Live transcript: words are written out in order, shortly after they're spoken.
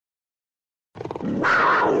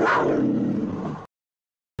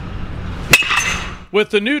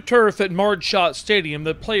With the new turf at Marge-Schott Stadium,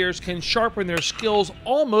 the players can sharpen their skills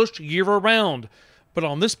almost year-round. But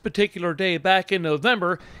on this particular day back in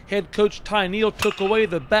November, head coach Ty Neal took away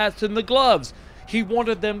the bats and the gloves. He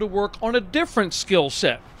wanted them to work on a different skill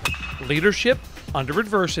set: leadership under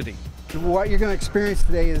adversity. What you're going to experience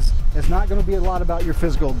today is not going to be a lot about your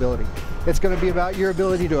physical ability. It's going to be about your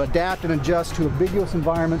ability to adapt and adjust to ambiguous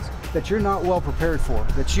environments that you're not well prepared for,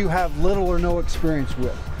 that you have little or no experience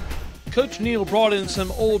with. Coach Neal brought in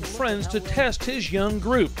some old friends to test his young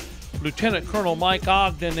group. Lieutenant Colonel Mike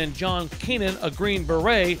Ogden and John Keenan, a Green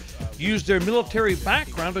Beret, used their military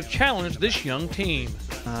background to challenge this young team.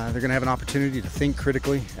 They're going to have an opportunity to think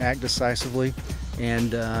critically, act decisively,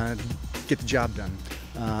 and get the job done.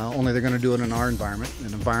 Only they're going to do it in our environment,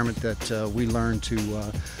 an environment that we learn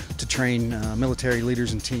to train military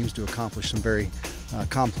leaders and teams to accomplish some very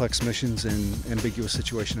complex missions in ambiguous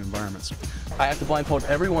situation environments. I have to blindfold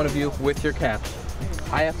every one of you with your caps.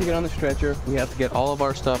 I have to get on the stretcher. We have to get all of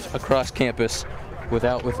our stuff across campus with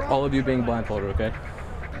all of you being blindfolded, okay?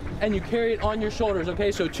 And you carry it on your shoulders,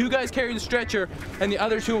 okay? So 2 guys carry the stretcher and the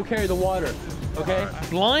other 2 will carry the water, okay?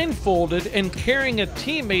 Blindfolded and carrying a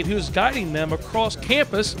teammate who's guiding them across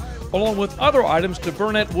campus along with other items to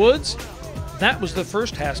Burnett Woods, that was the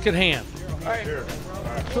first task at hand. All right. Here.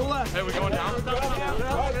 To the left. Hey, we going down? Down.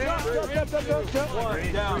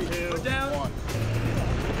 2, down. 1.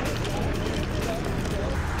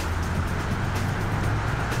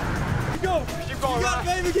 Keep going. Keep going.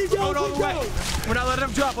 Baby. Keep going all the way. We're not letting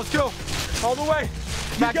them drop. Let's go. All the way.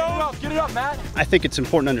 Matt, get it up, Matt. I think it's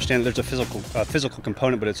important to understand that there's a physical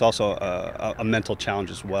component, but it's also a mental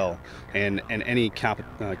challenge as well. And any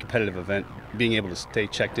competitive event, being able to stay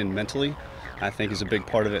checked in mentally, I think is a big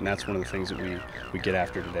part of it, and that's one of the things that we get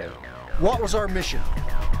after today. What was our mission?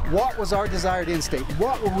 What was our desired end state?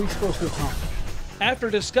 What were we supposed to accomplish?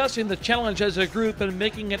 After discussing the challenge as a group and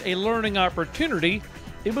making it a learning opportunity,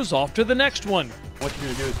 it was off to the next one. What you're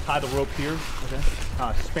going to do is tie the rope here,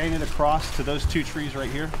 span it across to those 2 trees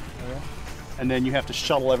right here, and then you have to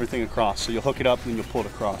shuttle everything across. So you'll hook it up and then you'll pull it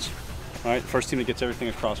across. All right, first team that gets everything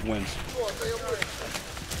across wins.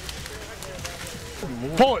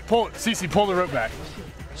 Pull it, Cece, pull the rope back.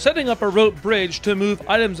 Setting up a rope bridge to move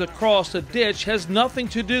items across a ditch has nothing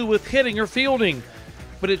to do with hitting or fielding,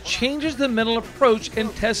 but it changes the mental approach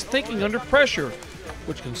and tests thinking under pressure,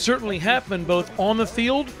 which can certainly happen both on the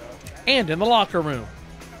field and in the locker room.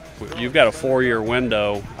 You've got a 4-year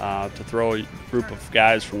window to throw a group of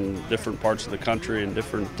guys from different parts of the country and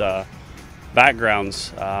different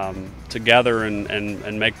backgrounds together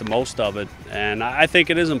and make the most of it. And I think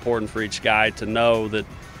it is important for each guy to know that,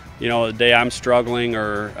 you know, the day I'm struggling,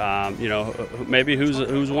 or you know, maybe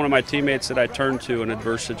who's one of my teammates that I turn to in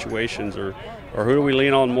adverse situations, or who do we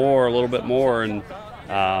lean on more, a little bit more, in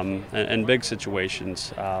big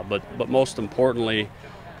situations. But most importantly,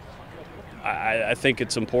 I think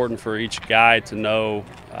it's important for each guy to know,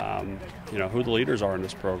 you know, who the leaders are in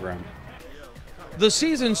this program. The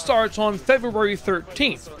season starts on February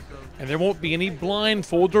 13th, and there won't be any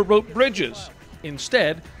blindfold or rope bridges.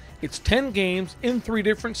 Instead, it's 10 games in 3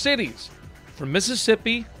 different cities, from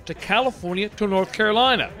Mississippi to California to North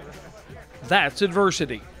Carolina. That's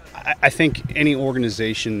adversity. I think any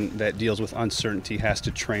organization that deals with uncertainty has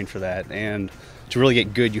to train for that, and to really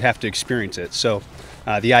get good, you have to experience it. So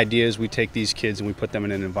the idea is we take these kids and we put them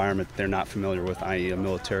in an environment that they're not familiar with, i.e. a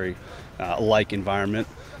military-like environment.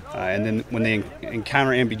 And then when they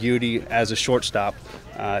encounter ambiguity as a shortstop,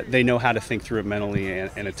 they know how to think through it mentally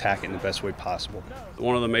and attack it in the best way possible.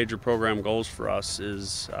 One of the major program goals for us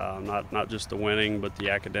is not just the winning, but the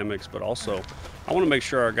academics, but also I want to make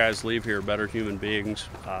sure our guys leave here better human beings,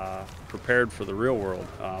 prepared for the real world.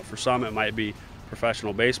 For some it might be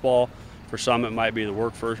professional baseball, for some it might be the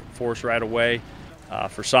workforce right away,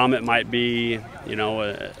 for some it might be, you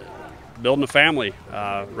know, building a family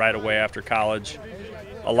right away after college.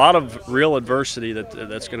 A lot of real adversity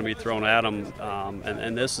that's going to be thrown at them,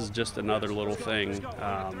 and this is just another little thing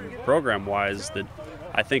program-wise that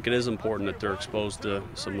I think it is important that they're exposed to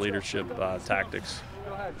some leadership tactics.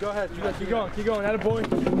 Go ahead. Keep going. Attaboy.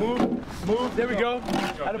 Move. There we go.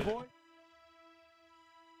 Attaboy.